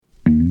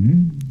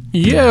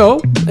Yo,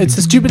 it's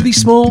the Stupidly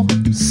Small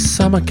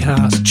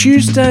Summercast.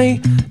 Tuesday,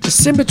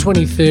 December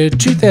 23rd,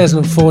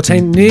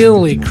 2014,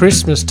 nearly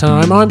Christmas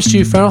time. I'm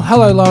Stu Farrell.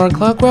 Hello, Lauren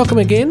Clark. Welcome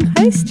again.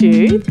 Hey,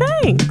 Stu.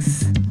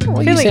 Thanks.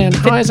 Well, you sound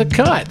high as a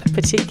kite.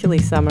 Particularly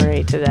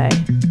summery today.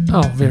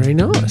 Oh, very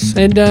nice.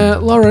 And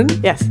Lauren,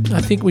 Yes. I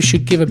think we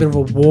should give a bit of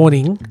a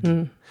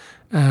warning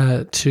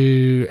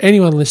to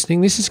anyone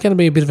listening. This is going to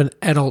be a bit of an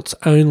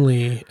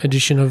adults-only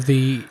edition of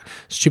the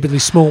Stupidly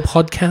Small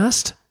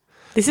podcast.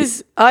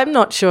 I'm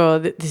not sure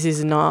that this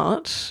is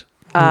not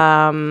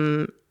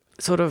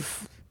sort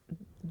of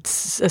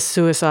a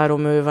suicidal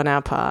move on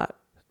our part.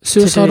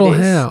 Suicidal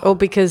how? Or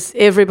because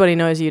everybody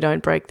knows you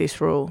don't break this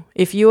rule.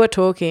 If you are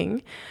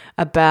talking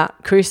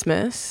about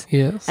Christmas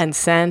Yes. and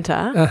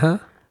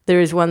Santa, there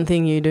is one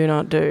thing you do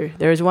not do.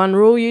 There is one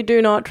rule you do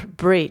not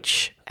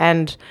breach.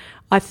 And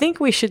I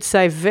think we should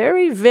say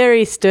very,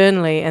 very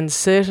sternly and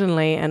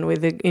certainly and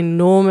with an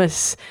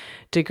enormous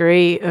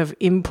degree of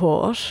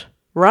import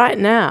right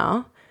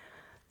now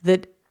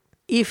that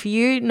if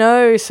you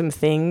know some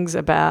things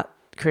about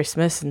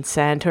Christmas and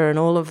Santa and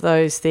all of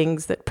those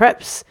things that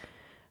perhaps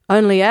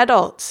only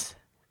adults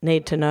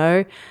need to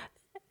know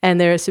and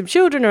there are some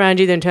children around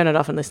you, then turn it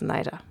off and listen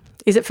later.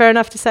 Is it fair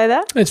enough to say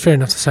that? It's fair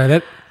enough to say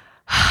that.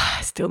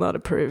 Still not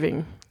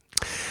approving.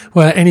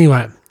 Well,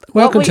 anyway,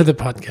 welcome to the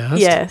podcast.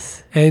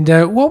 Yes. And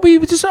I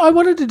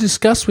wanted to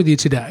discuss with you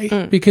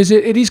today because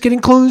it is getting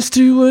close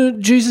to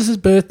Jesus'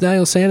 birthday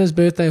or Santa's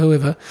birthday,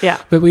 whoever.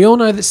 Yeah. But we all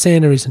know that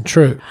Santa isn't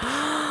true.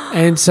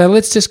 And so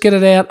let's just get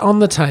it out on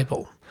the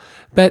table.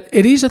 But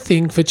it is a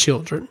thing for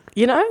children.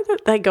 You know that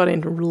they got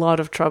in a lot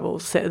of trouble.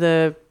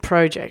 The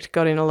project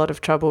got in a lot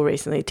of trouble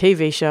recently,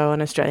 TV show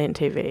on Australian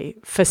TV,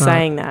 for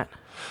saying that.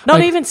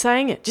 Not even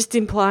saying it, just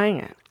implying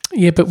it.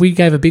 Yeah, but we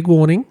gave a big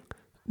warning,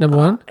 number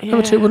one. Yeah.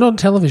 Number two, we're not on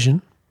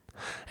television.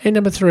 And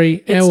number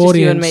three, It's our just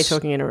audience... you and me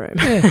talking in a room.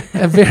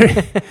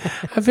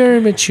 are very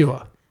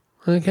mature.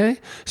 Okay?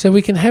 So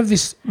we can have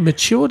this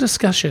mature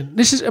discussion.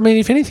 This is,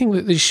 if anything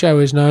that this show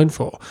is known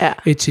for,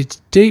 it's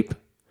deep,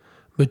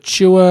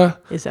 mature,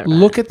 Is that right?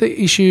 look at the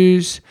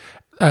issues,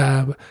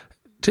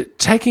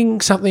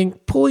 taking something,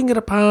 pulling it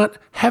apart,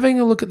 having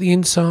a look at the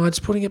insides,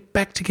 putting it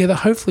back together,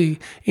 hopefully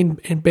in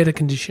better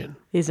condition.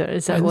 Is that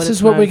And what this it's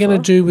is what known we're going to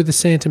for? do with the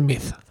Santa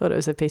myth. Thought it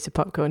was a piece of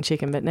popcorn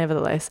chicken, but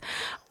nevertheless.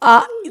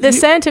 The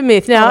Santa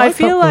myth. Now, I I like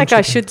feel popcorn like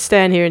I chicken. should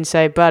stand here and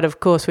say, but of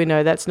course we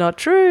know that's not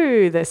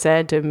true. The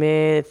Santa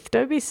myth.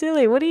 Don't be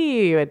silly. What are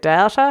you, a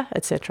doubter?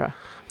 Etc.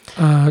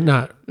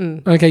 No.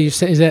 Okay, you've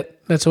said,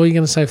 that's all you're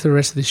going to say for the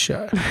rest of this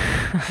show.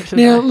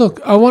 Now,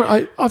 look,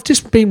 I've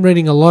just been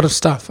reading a lot of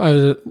stuff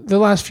over the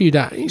last few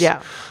days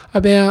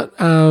about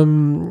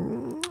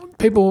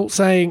people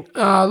saying,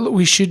 look,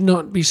 we should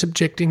not be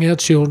subjecting our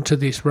children to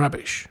this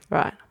rubbish.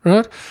 Right.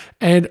 Right?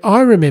 And I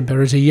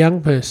remember as a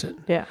young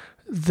person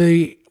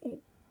the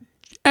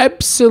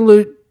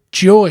absolute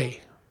joy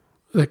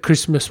that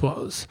Christmas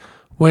was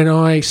when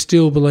I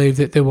still believed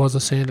that there was a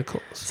Santa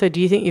Claus. So do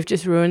you think you've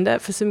just ruined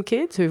that for some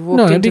kids who've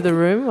walked into the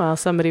room while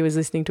somebody was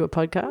listening to a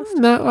podcast?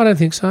 No, I don't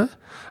think so.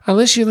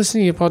 Unless you're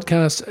listening to your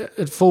podcast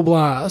at full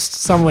blast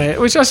somewhere,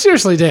 which I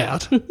seriously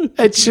doubt,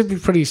 it should be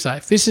pretty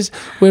safe.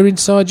 We're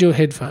inside your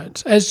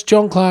headphones. As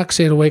John Clark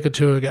said a week or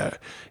two ago,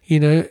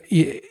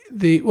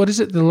 the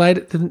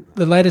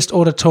latest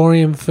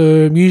auditorium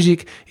for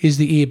music is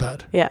the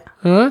earbud. Yeah.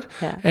 All right?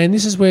 Yeah. And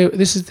this is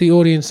the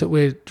audience that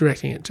we're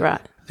directing it to.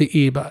 Right. The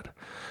earbud.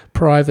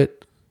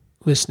 Private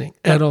listening.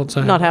 Adults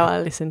only. Not how I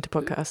listen to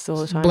podcasts all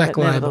the time, Black but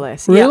label.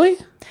 nevertheless. Really?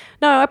 Yeah.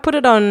 No, I put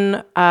it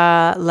on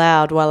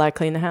loud while I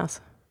clean the house.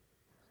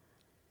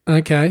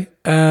 Okay.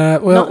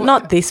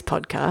 Not this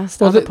podcast.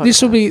 Well, other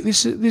this will be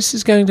podcasts. this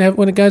is going to have,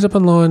 when it goes up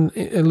online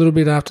a little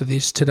bit after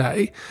this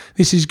today,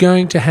 this is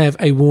going to have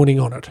a warning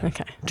on it.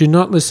 Okay. Do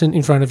not listen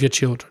in front of your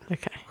children.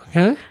 Okay.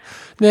 Okay.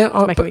 Now,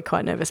 It's making me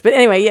quite nervous. But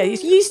anyway, yeah, you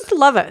used to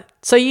love it.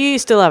 So you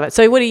used to love it.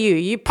 So what are you?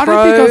 You pro?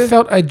 I don't think I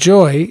felt a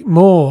joy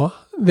more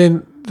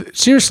than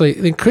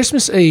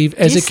Christmas Eve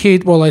as a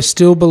kid while I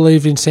still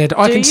believed in Santa.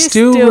 I can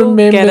still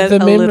remember get it the a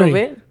memory. little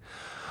bit?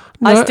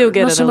 No, I still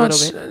get not it so a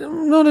much, little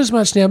bit. Not as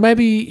much now.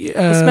 Maybe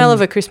The smell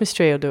of a Christmas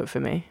tree will do it for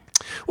me.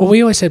 Well,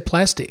 we always had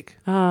plastic.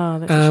 Oh,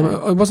 that's a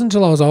shame. It wasn't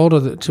until I was older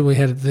that we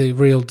had the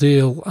real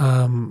deal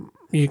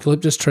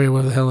eucalyptus tree or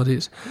whatever the hell it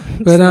is.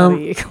 But It's not a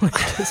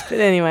eucalyptus, but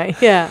anyway,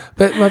 yeah.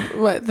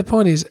 But the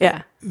point is,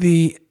 Yeah.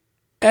 the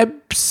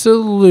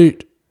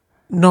absolute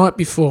night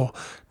before,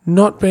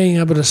 not being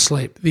able to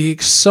sleep, the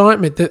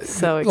excitement that,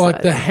 So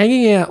like the exciting.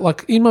 hanging out,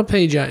 like in my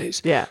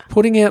PJs, Yeah.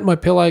 putting out my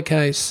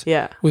pillowcase,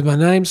 Yeah. with my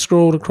name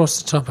scrawled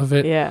across the top of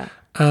it. Yeah.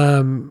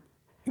 I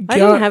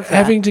didn't have that.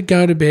 Having to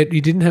go to bed. You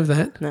didn't have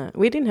that. No,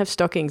 we didn't have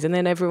stockings, and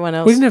then everyone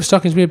else. We didn't have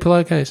stockings. We had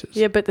pillowcases.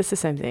 Yeah, but that's the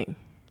same thing.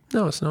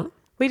 No, it's not.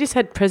 We just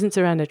had presents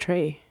around a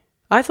tree.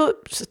 I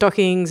thought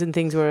stockings and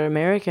things were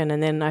American,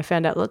 and then I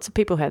found out lots of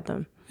people had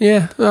them.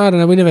 Yeah, I don't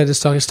know. We never had the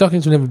stockings.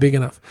 Stockings were never big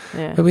enough.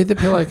 Yeah. But we had the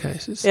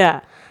pillowcases.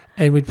 Yeah.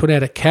 And we'd put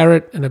out a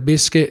carrot and a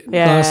biscuit,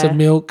 glass of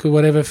milk or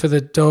whatever for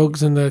the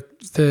dogs and the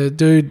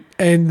dude.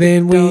 And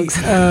then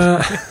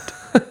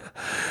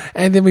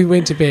And then we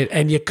went to bed,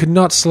 and you could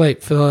not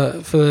sleep for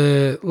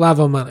the love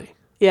or money.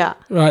 Yeah.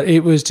 Right?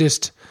 It was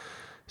just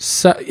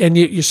so, and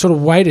you sort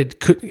of waited.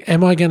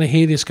 Am I going to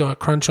hear this guy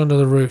crunch onto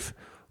the roof?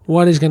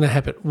 What is going to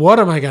happen? What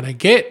am I going to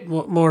get?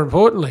 More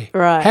importantly,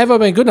 Right. Have I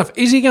been good enough?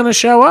 Is he going to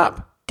show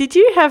up? Did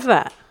you have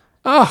that?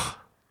 Oh,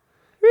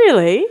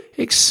 Really?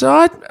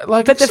 excitement!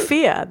 Like, But the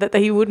fear that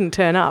he wouldn't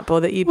turn up or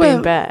that you'd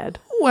been bad.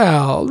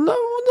 well, no,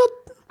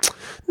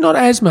 not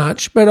as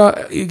much.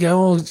 But you go,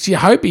 well, you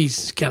hope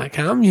he's going to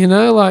come. You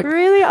know, like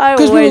Really? I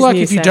because always we were like,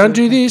 knew if you Santa don't would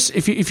do come. this,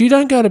 if you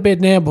don't go to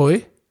bed now,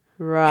 boy,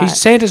 Right.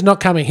 Santa's not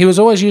coming. He was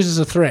always used as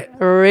a threat.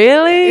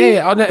 Really?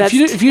 Yeah, I know. That's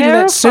If you do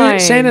that, terrifying.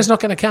 Santa's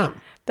not going to come.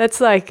 That's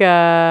like,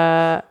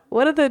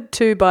 what are the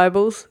two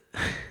Bibles?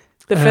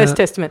 The First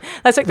Testament.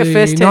 That's like the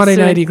First Testament.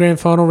 1980 grand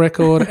final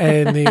record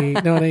and the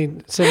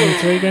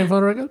 1973 grand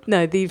final record.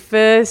 No, the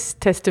First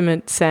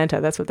Testament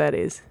Santa. That's what that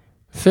is.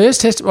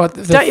 First Testament.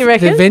 Don't you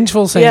reckon? The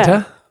vengeful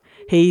Santa. Yeah.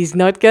 He's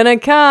not gonna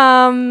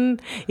come.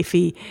 If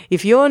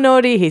you're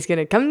naughty, he's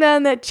gonna come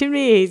down that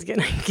chimney. He's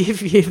gonna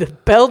give you the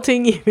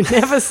belting you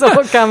never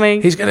saw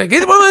coming. He's going to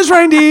get one of those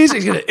reindeers.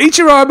 He's going to eat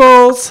your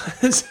eyeballs.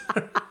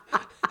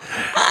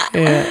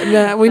 Yeah,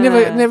 no, we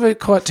never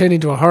quite turned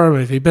into a horror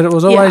movie, but it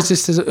was always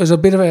just it was a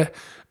bit of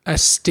a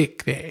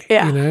stick there.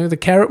 Yeah. You know, the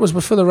carrot was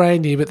for the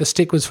reindeer, but the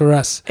stick was for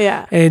us.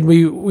 Yeah. And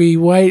we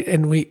wait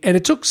and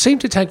it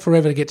seemed to take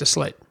forever to get to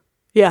sleep.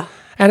 Yeah.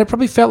 And it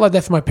probably felt like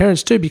that for my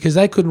parents too, because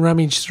they couldn't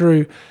rummage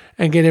through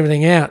and get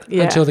everything out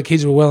until the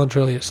kids were well and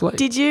truly asleep.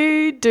 Did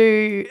you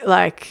do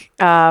like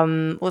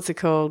what's it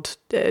called,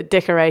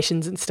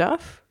 decorations and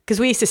stuff? Because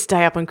we used to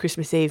stay up on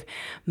Christmas Eve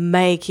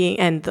making,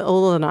 and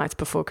all the nights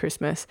before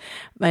Christmas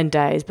and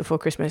days before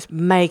Christmas,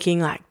 making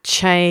like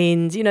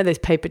chains. You know those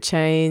paper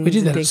chains. We did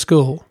and that at things?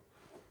 school.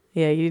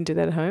 Yeah, you didn't do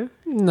that at home.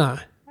 No.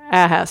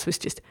 Our house was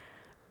just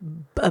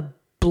a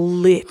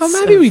blitz. Oh,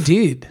 maybe we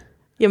did.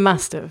 You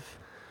must have.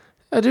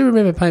 I do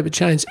remember paper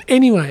chains.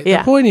 Anyway, Yeah.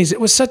 the point is,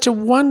 it was such a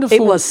wonderful,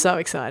 It was so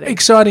exciting.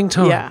 exciting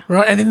time, Yeah.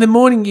 right? And in the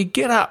morning, you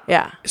get up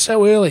Yeah.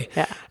 so early,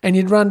 Yeah. and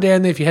you'd run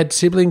down there. If you had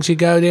siblings, you'd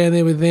go down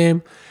there with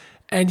them,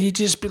 and you'd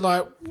just be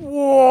like,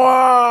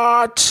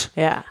 "What?"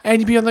 Yeah. And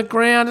you'd be on the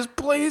ground, just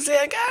please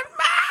out,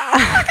 going,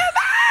 "Mom, look at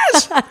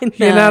this!" I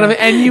You know what I mean?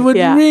 And you would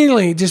Yeah.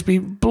 really just be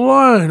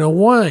blown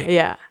away.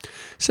 Yeah.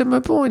 So my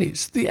point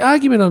is, the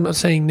argument I'm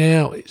saying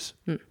now is,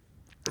 Hmm.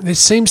 there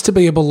seems to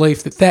be a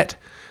belief that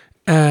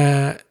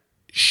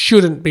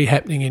shouldn't be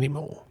happening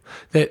anymore.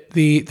 That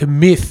the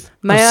myth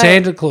of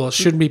Santa Claus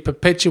shouldn't be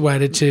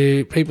perpetuated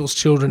to people's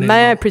children May I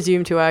anymore.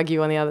 presume to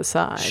argue on the other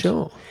side?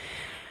 Sure.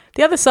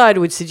 The other side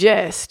would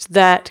suggest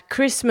that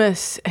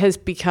Christmas has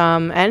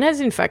become, and has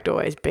in fact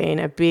always been,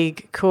 a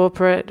big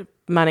corporate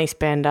money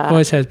spender.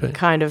 Always has been.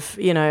 Kind of,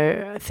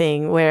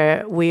 thing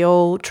where we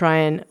all try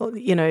and,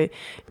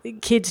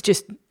 kids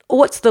just,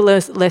 what's the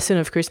lesson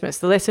of Christmas?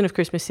 The lesson of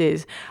Christmas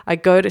is I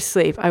go to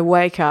sleep, I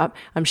wake up,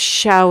 I'm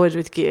showered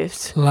with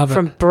gifts. Love it.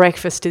 From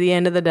breakfast to the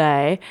end of the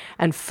day,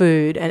 and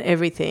food and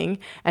everything,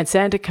 and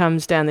Santa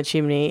comes down the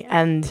chimney,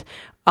 and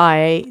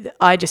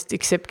I just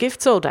accept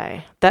gifts all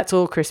day. That's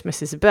all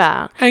Christmas is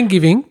about. And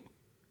giving.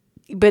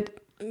 But,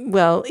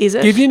 well, is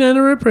it? Give your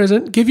nana a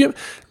present.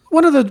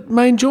 One of the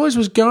main joys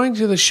was going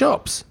to the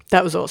shops.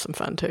 That was awesome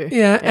fun too.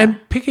 Yeah, and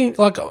picking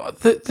like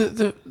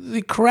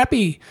the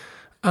crappy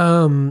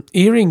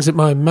earrings that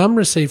my mum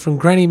received from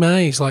Granny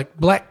May's, like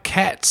black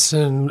cats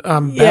and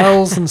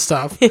bells and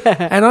stuff.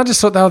 Yeah. And I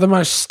just thought they were the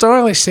most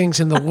stylish things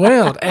in the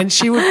world. And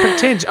she would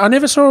pretend. I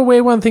never saw her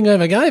wear one thing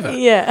over gave her.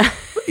 Yeah.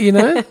 You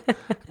know,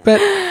 but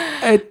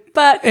you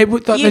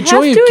the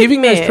joy have of to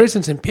giving those admit-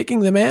 presents and picking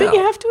them out. But you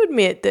have to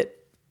admit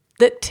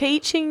that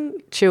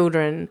teaching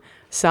children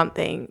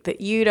something that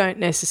you don't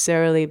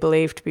necessarily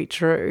believe to be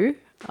true,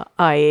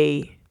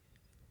 i.e.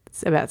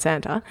 it's about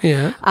Santa,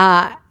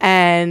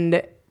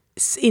 and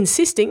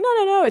insisting,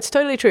 no, it's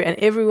totally true, and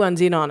everyone's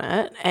in on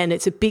it, and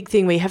it's a big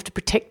thing where you have to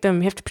protect them,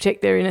 you have to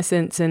protect their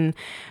innocence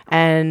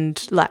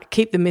and like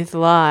keep the myth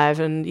alive,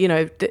 and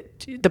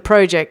the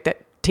project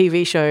that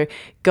TV show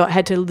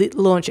had to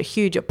launch a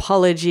huge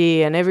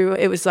apology, and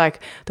it was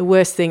like the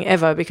worst thing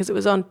ever because it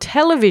was on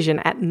television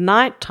at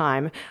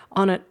nighttime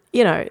on it.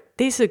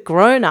 These are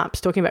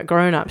grown-ups talking about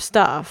grown-up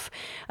stuff.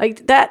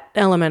 Like that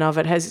element of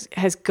it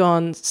has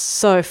gone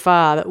so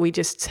far that we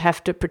just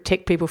have to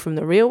protect people from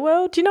the real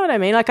world. Do you know what I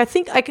mean? Like I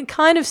think I can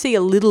kind of see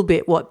a little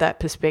bit what that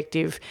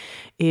perspective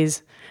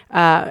is,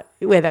 where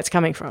that's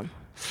coming from.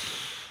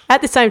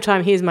 At the same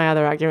time, here's my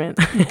other argument.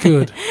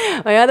 Good.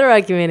 My other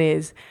argument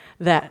is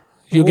that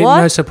You'll get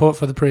no support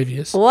for the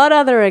previous. on what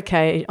other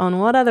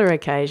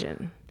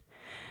occasion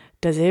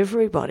does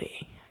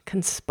everybody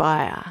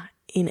conspire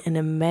in an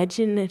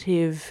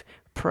imaginative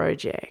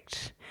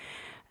project,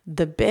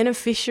 the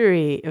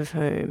beneficiary of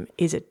whom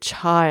is a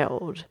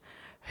child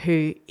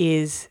who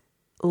is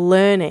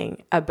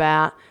learning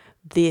about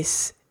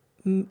this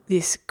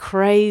this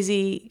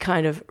crazy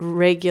kind of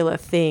regular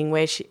thing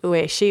where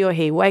she or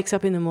he wakes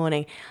up in the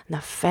morning and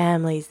the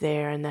family's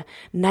there and the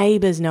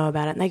neighbours know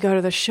about it and they go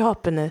to the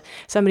shop and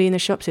somebody in the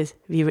shop says,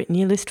 have you written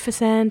your list for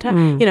Santa?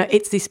 You know,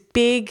 it's this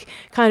big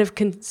kind of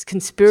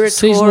conspiratorial,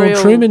 seasonal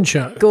Truman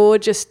Show.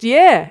 Gorgeous.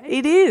 Yeah,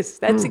 it is.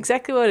 That's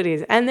exactly what it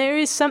is. And there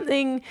is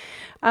something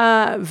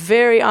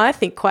very, I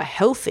think, quite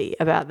healthy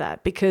about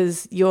that,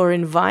 because you're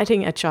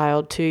inviting a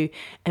child to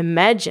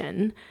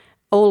imagine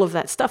all of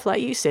that stuff,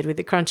 like you said, with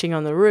the crunching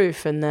on the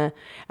roof and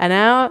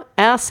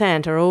our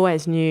Santa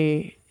always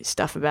knew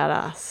stuff about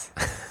us.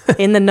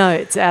 In the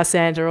notes, our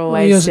Santa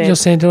always said... Your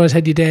Santa always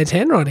had your dad's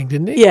handwriting,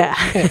 didn't he? Yeah.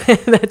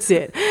 That's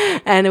it.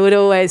 And it would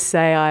always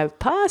say, I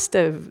passed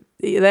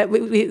we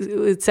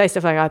would say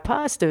stuff like, I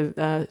passed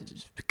a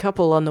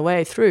couple on the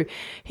way through.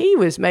 He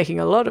was making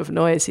a lot of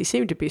noise. He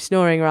seemed to be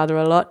snoring rather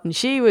a lot, and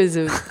she was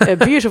a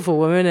beautiful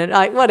woman, and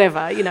like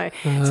whatever, you know.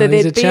 So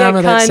there'd be a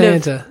kind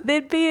of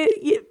there'd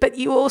be, but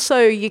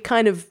you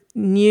kind of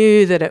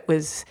knew that it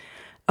was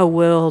a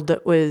world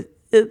that was.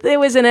 There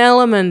was an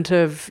element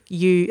of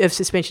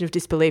suspension of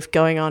disbelief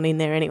going on in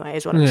there anyway,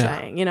 is what I'm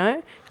saying. You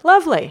know,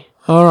 lovely.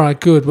 All right,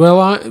 good. Well,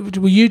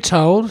 were you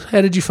told?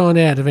 How did you find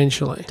out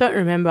eventually? Don't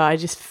remember. I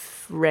just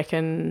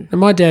reckon. And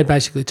my dad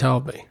basically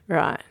told me.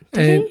 Right.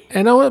 Did he?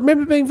 And I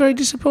remember being very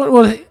disappointed.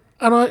 Well,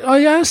 and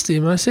I asked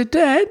him. I said,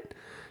 Dad,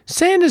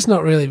 Santa's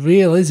not really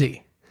real, is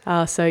he?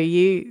 Oh, so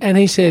you. And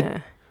he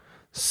said,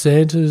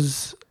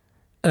 Santa's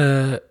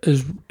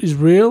is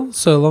real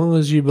so long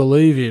as you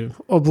believe him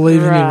or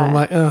believe in him. I'm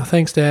like, oh,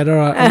 thanks, Dad. All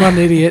right, I'm not an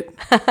idiot.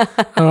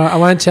 All right, I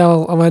won't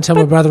tell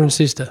my brother and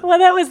sister. Well,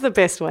 that was the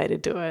best way to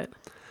do it.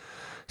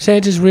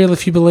 Santa's real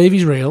if you believe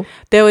he's real.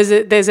 There's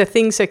a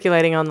thing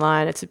circulating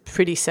online. It's a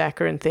pretty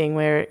saccharine thing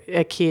where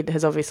a kid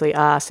has obviously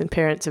asked and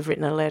parents have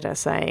written a letter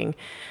saying,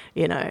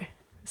 you know,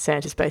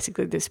 Santa's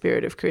basically the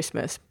spirit of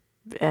Christmas.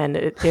 And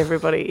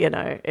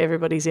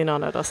everybody's in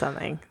on it or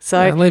something.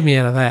 So leave me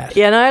out of that.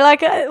 You know,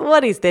 like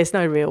there's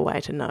no real way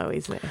to know,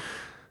 is there?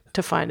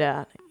 To find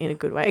out in a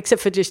good way,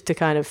 except for just to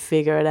kind of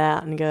figure it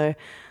out and go,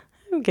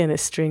 I'm going to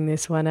string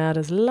this one out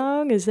as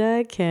long as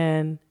I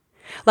can.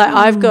 Like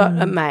I've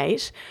got a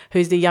mate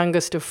who's the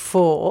youngest of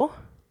 4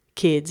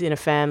 kids in a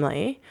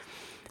family,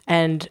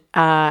 and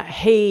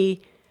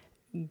he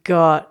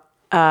got,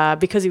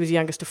 because he was the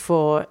youngest of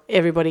 4,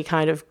 everybody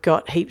kind of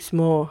got heaps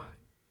more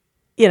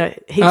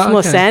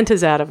more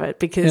Santas out of it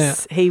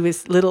because he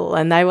was little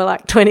and they were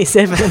like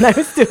 27 and they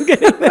were still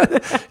getting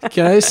that.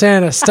 Go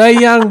Santa, stay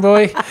young,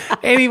 boy.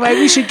 Anyway,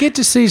 we should get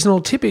to seasonal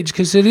tippage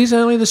because it is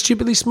only the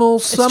stupidly small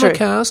summer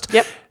cast.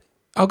 Yep.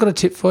 I've got a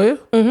tip for you.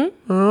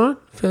 Mm-hmm. All right,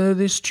 for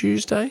this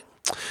Tuesday.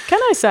 Can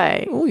I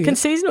say, can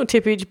seasonal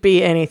tippage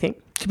be anything?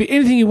 It could be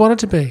anything you want it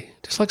to be,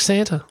 just like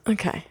Santa.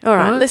 Okay, all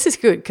right. This is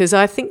good because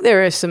I think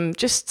there are some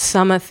just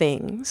summer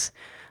things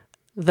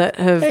that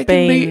have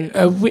been... It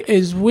can be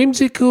as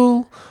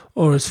whimsical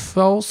or as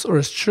false or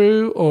as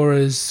true or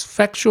as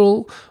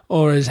factual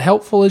or as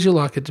helpful as you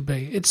like it to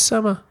be. It's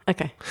summer.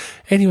 Okay.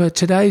 Anyway,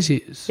 today's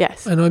is.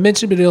 Yes. And I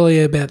mentioned a bit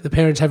earlier about the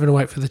parents having to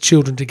wait for the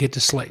children to get to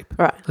sleep.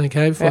 Right.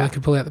 Okay, before they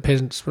can pull out the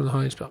presents from the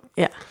home spot.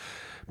 Yeah.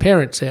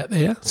 Parents out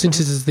there, since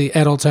this is the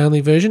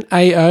adults-only version,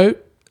 AO,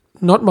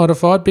 not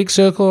modified, big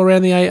circle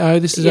around the AO.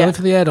 This is only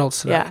for the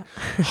adults today. Yeah.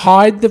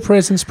 Hide the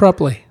presents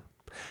properly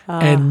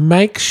and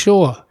make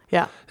sure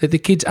that the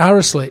kids are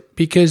asleep,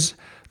 because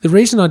the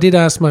reason I did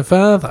ask my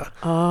father,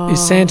 is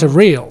Santa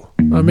real?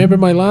 I remember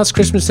my last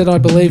Christmas that I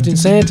believed in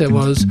Santa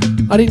was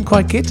I didn't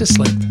quite get to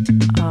sleep.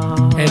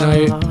 And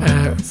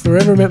I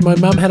forever remember my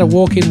mum had a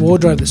walk-in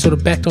wardrobe that sort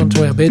of backed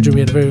onto our bedroom.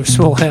 We had a very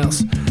small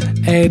house.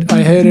 And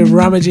I heard her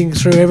rummaging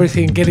through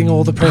everything, getting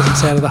all the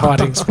presents out of the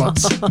hiding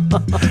spots.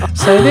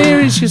 So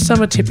there is your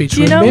summer tippage.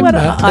 Remember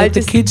that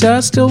the kids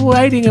are still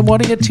waiting and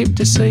wanting a tip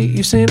to see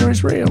if Santa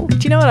is real. Do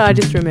you know what I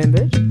just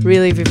remembered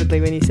really vividly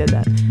when you said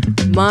that?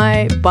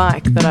 My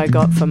bike that I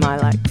got for my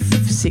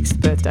 6th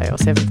birthday or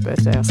 7th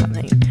birthday or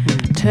something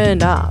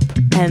turned up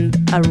and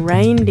a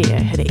reindeer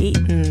had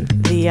eaten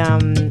the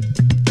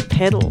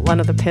one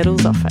of the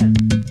pedals off it.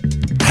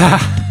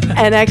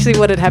 And actually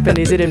what had happened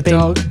is it had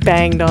been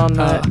banged on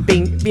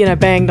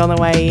banged on the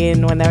way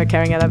in when they were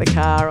carrying out of the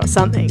car or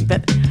something.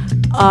 But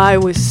I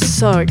was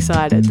so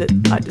excited that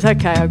it's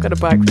okay, I've got a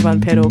bike with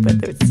one pedal,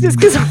 but it's just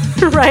because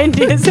the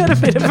reindeers had a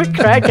bit of a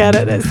crack at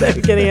it as they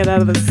were getting it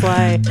out of the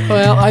sleigh.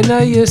 Well, I know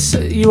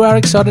you are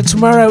excited.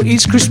 Tomorrow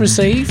is Christmas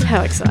Eve.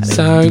 How exciting.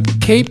 So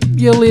keep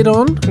your lid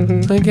on,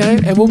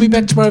 okay? And we'll be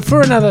back tomorrow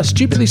for another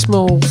stupidly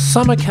small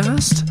summer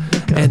cast.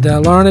 And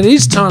Lauren, it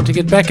is time to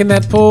get back in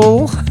that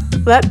pool.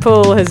 That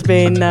pool has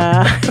been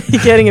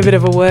getting a bit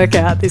of a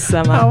workout this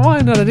summer. Oh,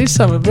 why not? It is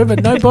summer. Remember,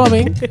 no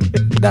bombing,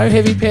 no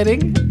heavy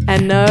petting.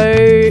 And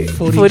no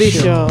footy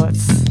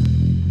shorts.